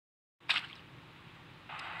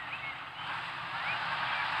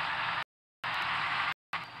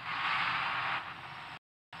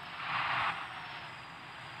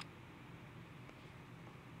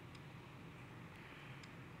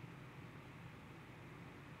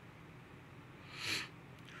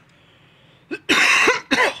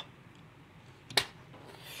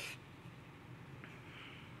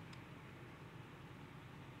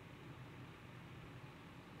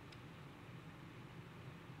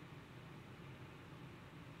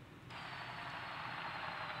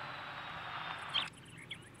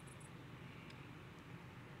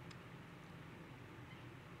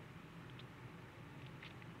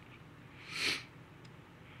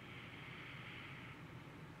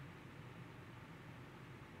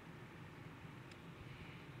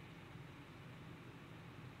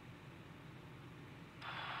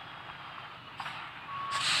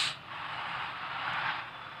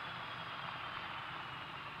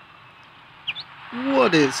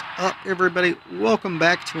What is up, everybody? Welcome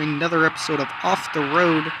back to another episode of Off the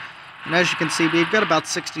Road. And as you can see, we've got about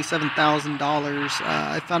 $67,000.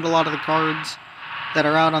 I found a lot of the cards that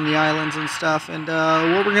are out on the islands and stuff. And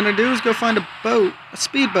what we're going to do is go find a boat, a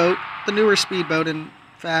speedboat, the newer speedboat, in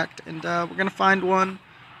fact. And we're going to find one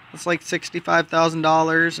that's like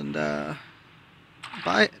 $65,000 and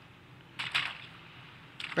buy it.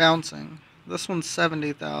 Bouncing. This one's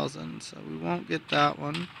 $70,000, so we won't get that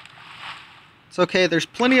one. It's okay, there's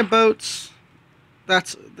plenty of boats.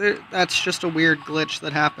 That's just a weird glitch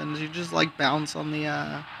that happens. You just like bounce on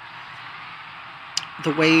the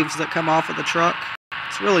waves that come off of the truck.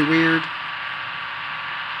 It's really weird.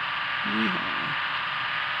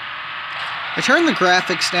 I turned the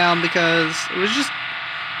graphics down because it was just,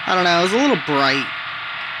 I don't know, it was a little bright.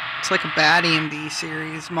 It's like a bad EMD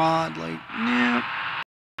series mod, like, yeah.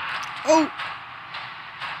 Oh!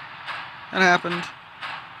 That happened.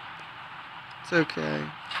 It's okay.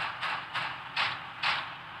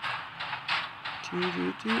 Alright.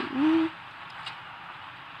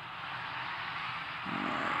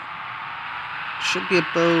 Should be a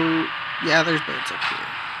boat. Yeah, there's boats up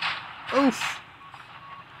here. Oof!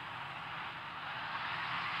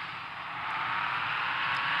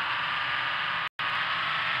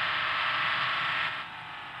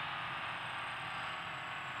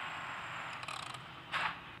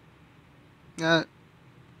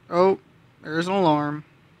 Oh, there's an alarm.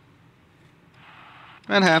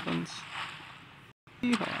 That happens.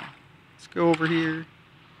 Yeehaw. Let's go over here.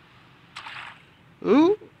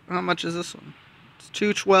 Ooh, how much is this one? It's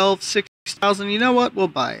 $212, 6,000. You know what? We'll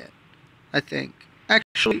buy it. I think.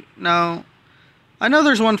 Actually, no. I know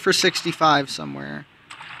there's one for 65 somewhere.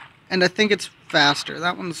 And I think it's faster.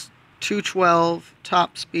 That one's $212,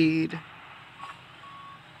 top speed.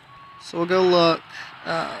 So we'll go look.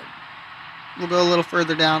 We'll go a little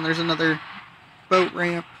further down. There's another boat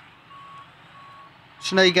ramp.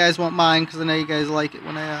 So I know you guys won't mind, because I know you guys like it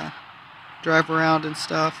when I drive around and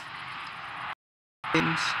stuff.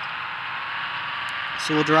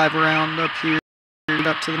 So we'll drive around up here,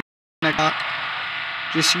 up to the next dock.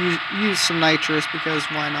 Just use some nitrous, because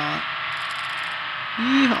why not?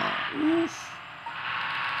 Yeehaw. Oof.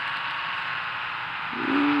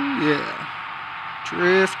 Ooh, yeah.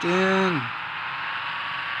 Drifting.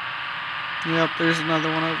 Yep, there's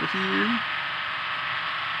another one over here.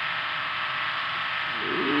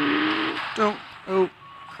 Ooh, don't. Oh,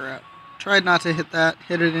 crap. Tried not to hit that.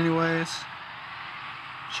 Hit it anyways.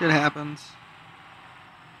 Shit happens.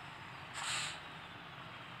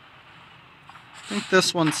 I think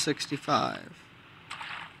this one's 65.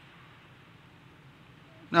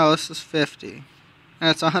 No, this is 50.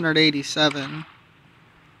 That's 187.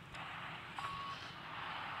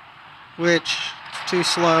 Which is too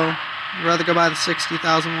slow. I'd rather go buy the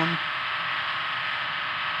 60,000 one.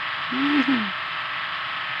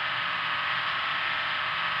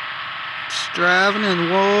 Just driving in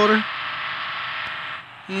the water.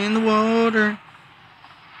 In the water.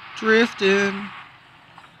 Drifting.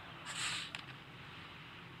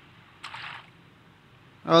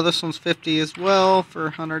 Oh, this one's 50 as well for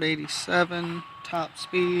 187 top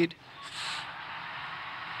speed.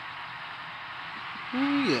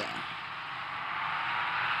 Oh yeah.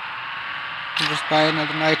 I'll just buy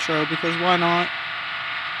another nitro, because why not?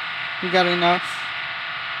 We got enough.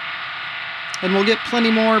 And we'll get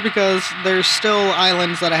plenty more, because there's still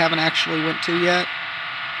islands that I haven't actually went to yet.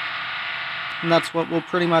 And that's what we'll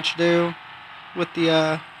pretty much do with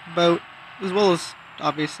the boat, as well as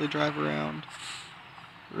obviously drive around.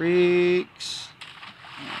 Reeks.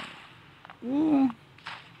 Ooh.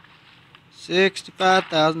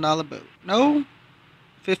 $65,000 boat. No?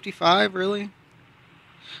 55, really?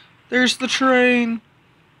 There's the train.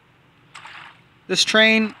 This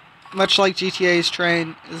train, much like GTA's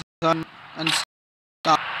train, is unstoppable.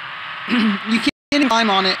 You can't climb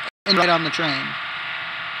on it and ride on the train.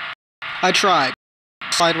 I tried.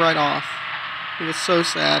 Slide right off. It was so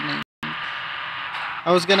saddening.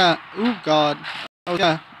 I was gonna... Ooh, God. I was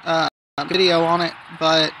gonna video on it,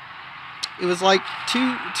 but it was like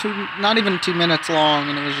not even 2 minutes long,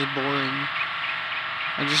 and it was just boring.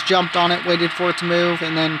 I just jumped on it, waited for it to move,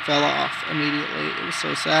 and then fell off immediately. It was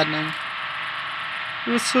so saddening.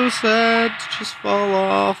 It was so sad to just fall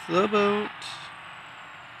off the boat.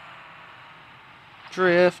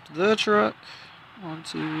 Drift the truck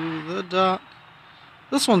onto the dock.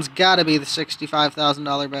 This one's gotta be the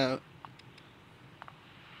 $65,000 boat.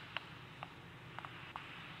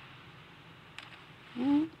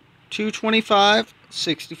 Ooh, 225,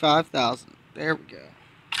 65,000. There we go.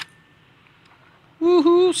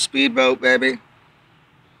 Woohoo, speedboat, baby.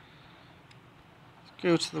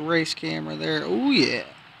 Go to the race camera there. Oh yeah.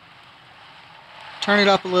 Turn it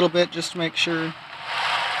up a little bit just to make sure.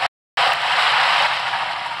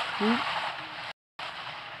 Ooh.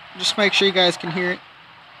 Just make sure you guys can hear it.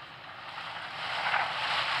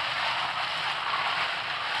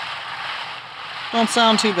 Don't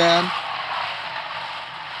sound too bad.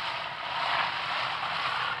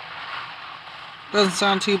 Doesn't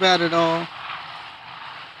sound too bad at all.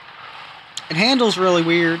 It handles really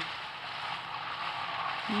weird.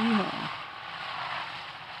 Yeah.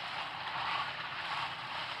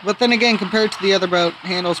 But then again, compared to the other boat, it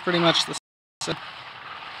handles pretty much the same.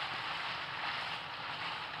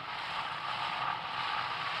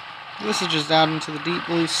 This is just out into the deep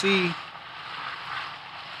blue sea.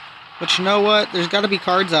 But you know what? There's got to be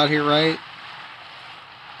cards out here, right?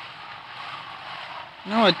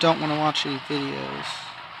 No, I don't want to watch any videos.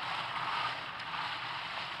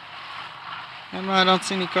 And I don't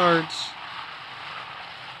see any cards.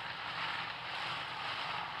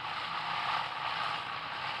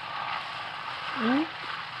 Oh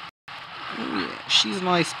yeah, she's a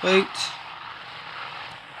nice boat.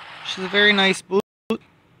 She's a very nice boat.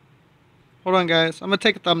 Hold on, guys. I'm gonna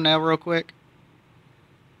take a thumbnail real quick.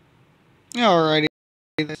 Alrighty.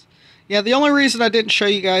 Yeah, the only reason I didn't show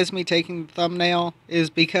you guys me taking the thumbnail is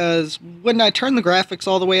because when I turn the graphics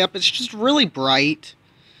all the way up, it's just really bright.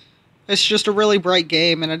 It's just a really bright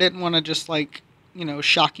game, and I didn't want to just, like, you know,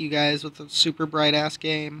 shock you guys with a super bright-ass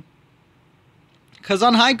game. Because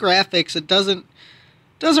on high graphics, it doesn't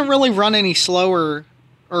really run any slower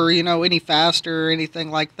or, you know, any faster or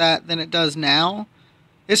anything like that than it does now.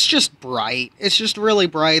 It's just bright. It's just really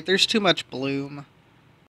bright. There's too much bloom.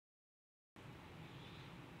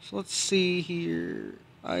 So let's see here.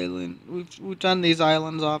 Island. We've done these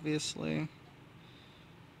islands, obviously.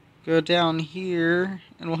 Go down here,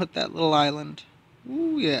 and we'll hit that little island.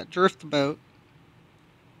 Ooh, yeah. Drift the boat.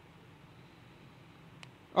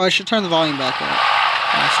 Oh, I should turn the volume back up.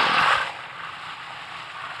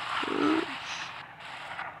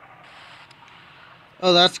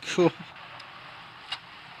 Oh, that's cool.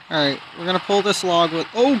 Alright, we're gonna pull this log with...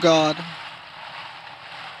 Oh, God.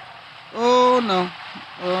 Oh, no.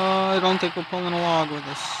 I don't think we're pulling a log with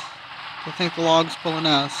us. I think the log's pulling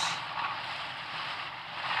us.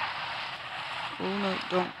 Oh, no,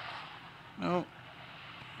 don't. No.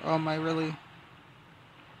 Oh, am I really?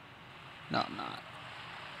 No, I'm not.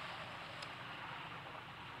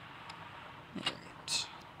 Alright.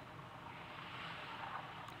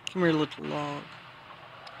 Come here, little log.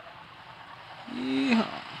 Yeehaw.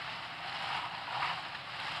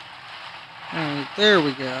 Alright, there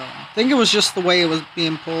we go. I think it was just the way it was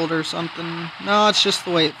being pulled or something. No, it's just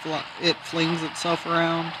the way it flings itself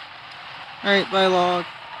around. Alright, bye, log.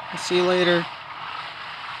 I'll see you later.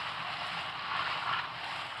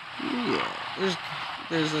 Ooh, yeah,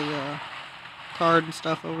 there's a card and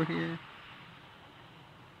stuff over here.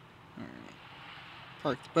 Alright.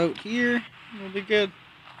 Park the boat here. We'll be good.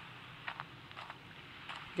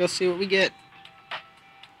 Go see what we get.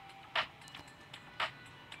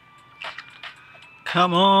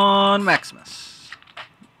 Come on, Maximus.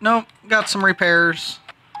 Nope, got some repairs.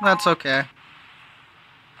 That's okay.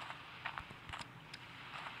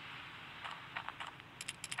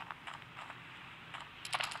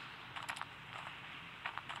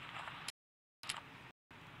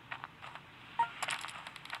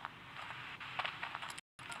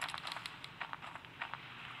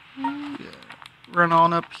 Ooh, yeah. Run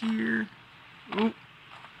on up here. Ooh,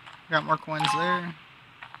 got more coins there.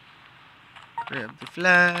 Grab the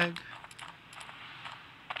flag.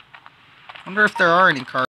 Wonder if there are any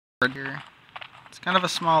cards here. It's kind of a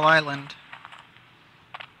small island.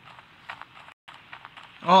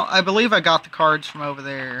 Well, I believe I got the cards from over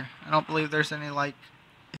there. I don't believe there's any, like,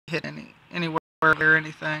 hit anywhere or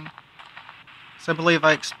anything. So I believe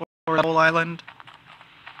I explored the whole island.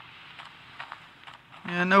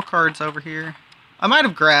 Yeah, no cards over here. I might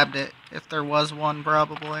have grabbed it if there was one,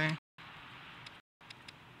 probably.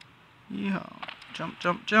 Yeah. Jump,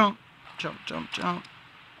 jump, jump. Jump, jump, jump.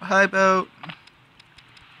 Hi, boat.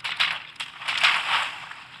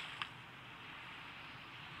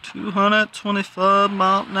 $225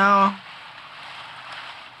 miles an hour.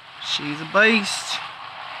 She's a beast.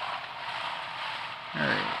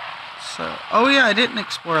 Alright. So, oh yeah, I didn't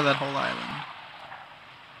explore that whole island.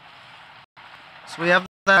 So we have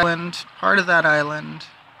that island, part of that island.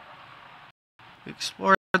 We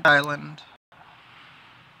explored the island.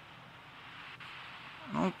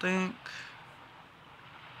 I don't think...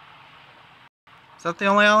 Is that the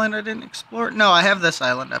only island I didn't explore? No, I have this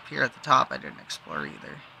island up here at the top I didn't explore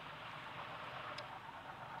either.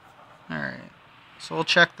 Alright. So we'll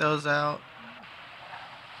check those out.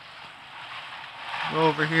 Go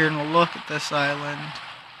over here and we'll look at this island.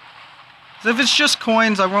 'Cause if it's just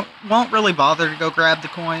coins, I won't really bother to go grab the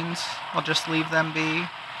coins. I'll just leave them be.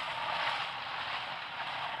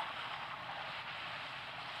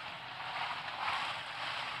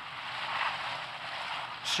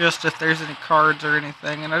 It's just if there's any cards or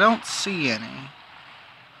anything, and I don't see any.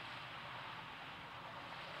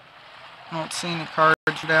 I don't see any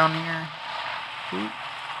cards down here. Oop.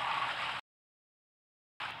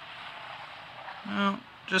 No,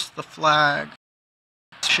 just the flag.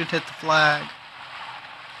 Should hit the flag.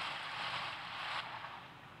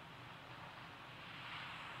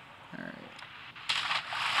 Alright.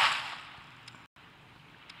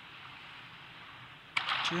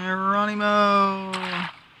 Geronimo.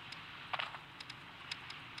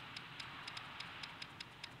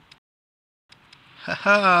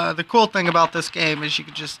 Haha, the cool thing about this game is you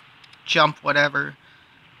could just jump whatever.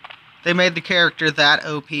 They made the character that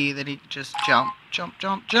OP that he could just jump, jump,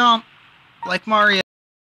 jump, jump. Like Mario.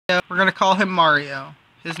 We're gonna call him Mario.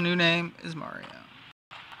 His new name is Mario.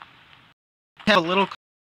 Have a little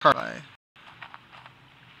car by.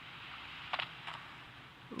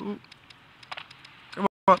 Ooh. Come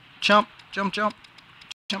on, jump, jump, jump,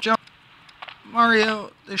 jump, jump.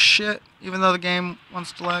 Mario, this shit. Even though the game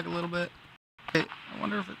wants to lag a little bit. Wait, I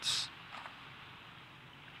wonder if it's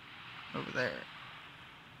over there.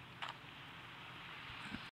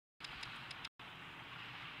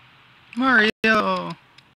 Mario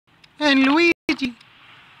and Luigi.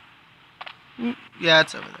 Ooh, yeah,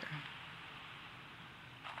 it's over there.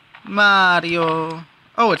 Mario.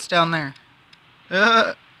 Oh, it's down there.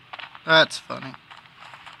 That's funny.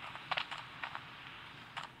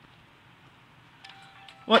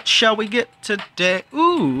 What shall we get today?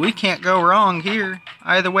 Ooh, we can't go wrong here.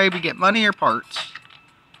 Either way, we get money or parts.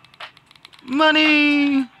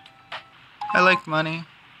 Money! I like money.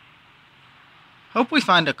 Hope we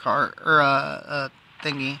find a car, or a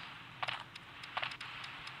thingy.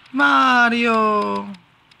 Mario!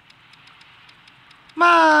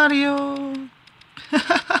 Mario!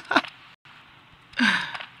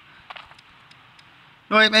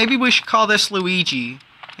 Wait, maybe we should call this Luigi.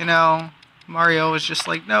 You know, Mario was just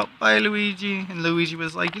like, nope, bye Luigi. And Luigi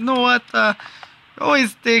was like, you know what,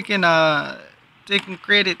 always taking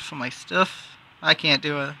credit for my stuff. I can't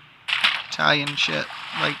do a Italian shit,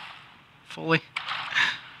 like, fully.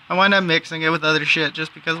 I wind up mixing it with other shit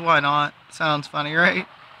just because why not? Sounds funny, right?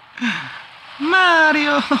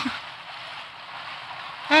 Mario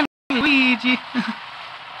and Luigi.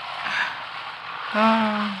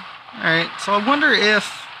 Alright, so I wonder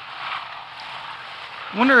if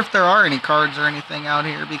there are any cards or anything out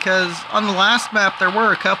here, because on the last map there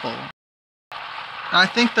were a couple. I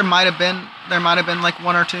think there might have been like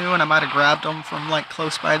one or two, and I might have grabbed them from like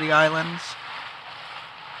close by the islands.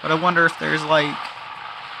 But I wonder if there's like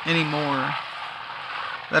any more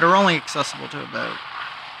that are only accessible to a boat.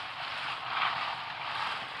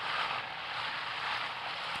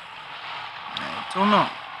 I don't know.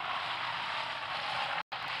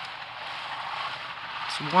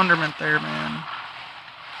 Some wonderment there, man.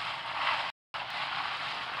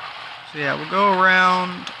 So yeah, we'll go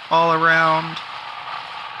around, all around,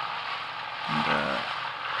 and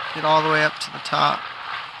get all the way up to the top.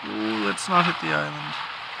 Ooh, let's not hit the island.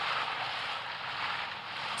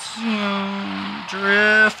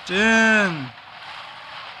 Drifting.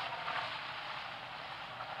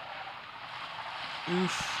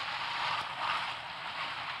 Oof.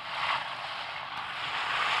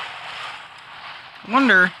 I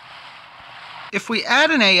wonder if we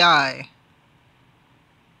add an AI.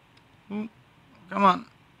 Ooh, come on,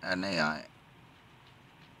 add an AI.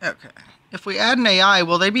 Okay. If we add an AI,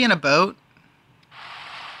 will they be in a boat?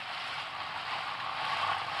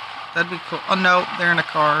 That'd be cool. Oh no, they're in a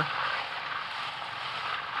car.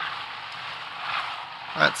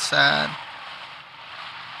 That's sad.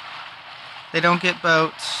 They don't get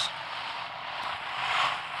boats.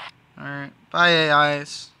 Alright, bye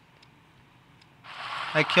AIs.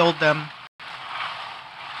 I killed them.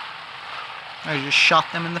 I just shot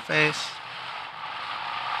them in the face.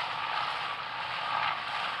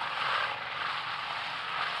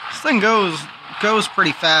 This thing goes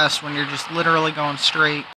pretty fast when you're just literally going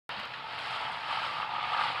straight.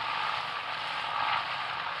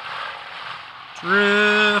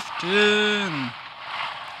 Drifting.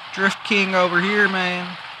 Drift King over here,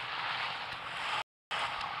 man.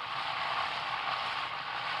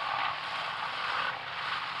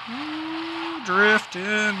 Ooh,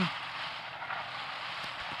 drifting.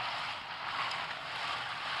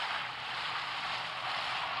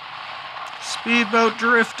 Speedboat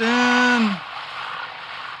drifting.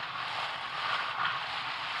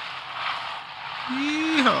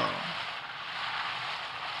 Yeehaw.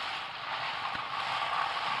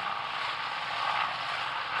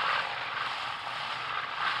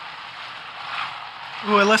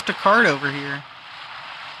 Ooh, I left a card over here.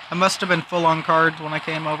 I must have been full on cards when I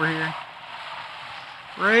came over here.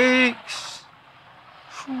 Brakes.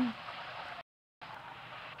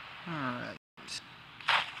 Alright.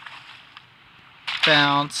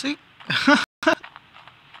 Bouncy.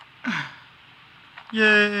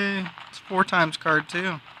 Yay. It's 4 times card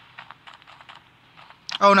too.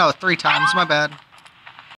 Oh no, 3 times. My bad.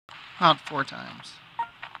 Not 4 times.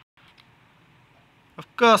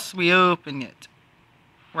 Of course we open it.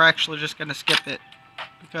 We're actually just going to skip it.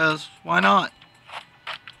 Because why not?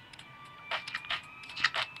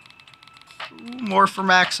 Ooh, more for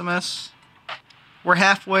Maximus. We're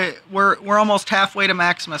halfway. We're almost halfway to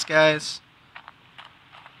Maximus, guys.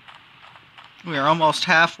 We are almost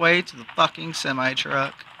halfway to the fucking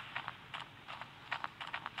semi-truck.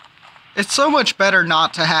 It's so much better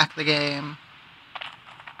not to hack the game.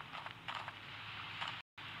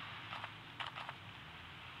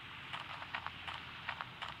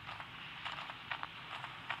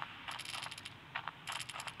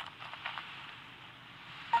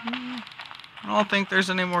 I don't think there's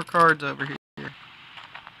any more cards over here.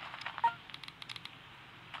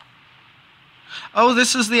 Oh,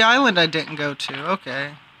 this is the island I didn't go to.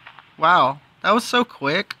 Okay. Wow. That was so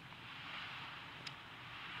quick.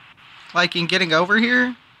 Like in getting over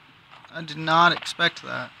here? I did not expect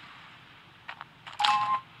that.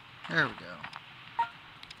 There we go.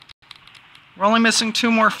 We're only missing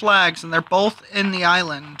 2 more flags, and they're both in the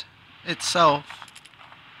island itself.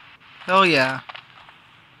 Hell yeah.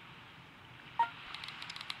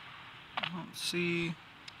 I don't see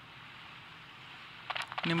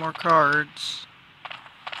any more cards.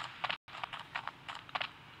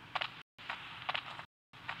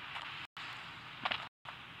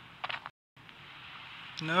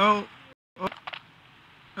 No. Oh.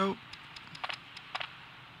 Nope.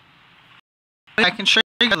 I can show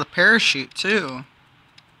you the parachute too.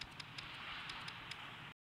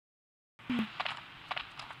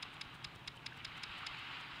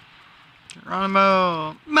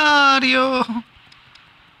 Geronimo. Mario.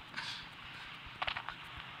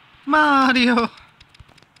 Mario.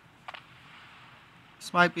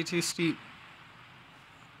 This might be too steep.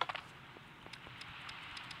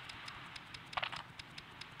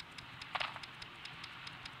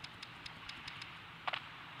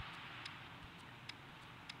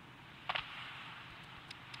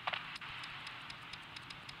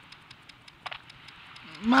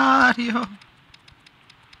 Mario.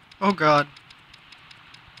 Oh god.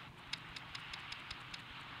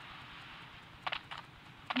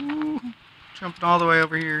 Ooh. Jumping all the way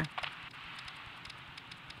over here.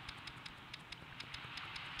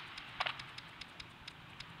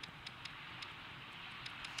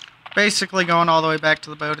 Basically going all the way back to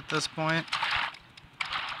the boat at this point.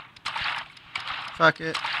 Fuck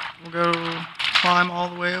it. We'll go climb all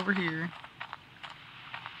the way over here.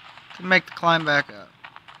 Can make the climb back up.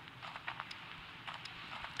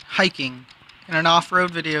 Hiking in an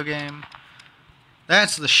off-road video game.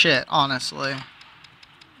 That's the shit, honestly.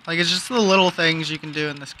 Like, it's just the little things you can do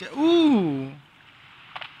in this game. Ooh!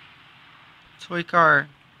 Toy car.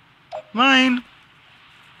 Mine!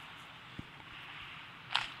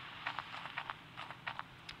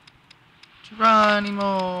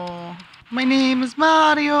 Geronimo. My name is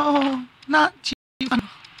Mario, not Geronimo.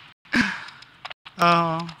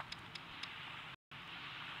 Oh.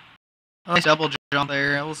 Nice double jump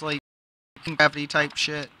there. It was like gravity type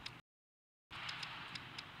shit.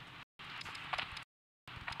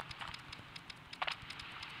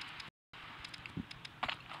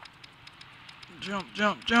 Jump,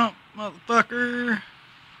 jump, jump, motherfucker.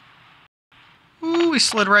 Ooh, we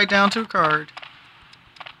slid right down to a card.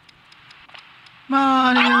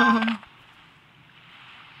 Mario.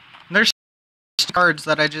 There's cards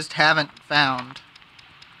that I just haven't found.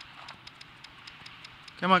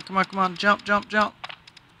 Come on, come on, come on. Jump, jump, jump.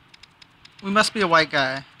 We must be a white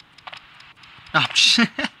guy.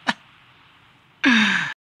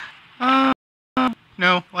 Oh,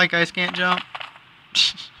 no, white guys can't jump.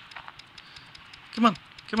 Come on,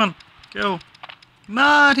 come on, go.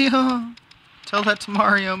 Mario! Tell that to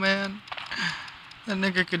Mario, man. That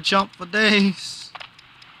nigga could jump for days.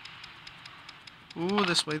 Ooh,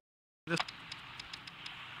 this way. This.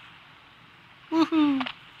 Woohoo!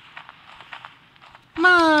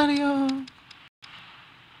 Mario!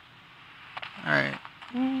 Alright.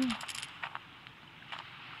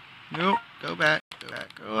 Nope. Go back. Go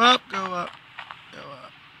back. Go up. Go up. Go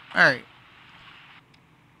up. Alright.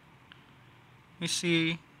 Let me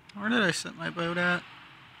see. Where did I set my boat at?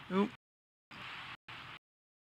 Oop.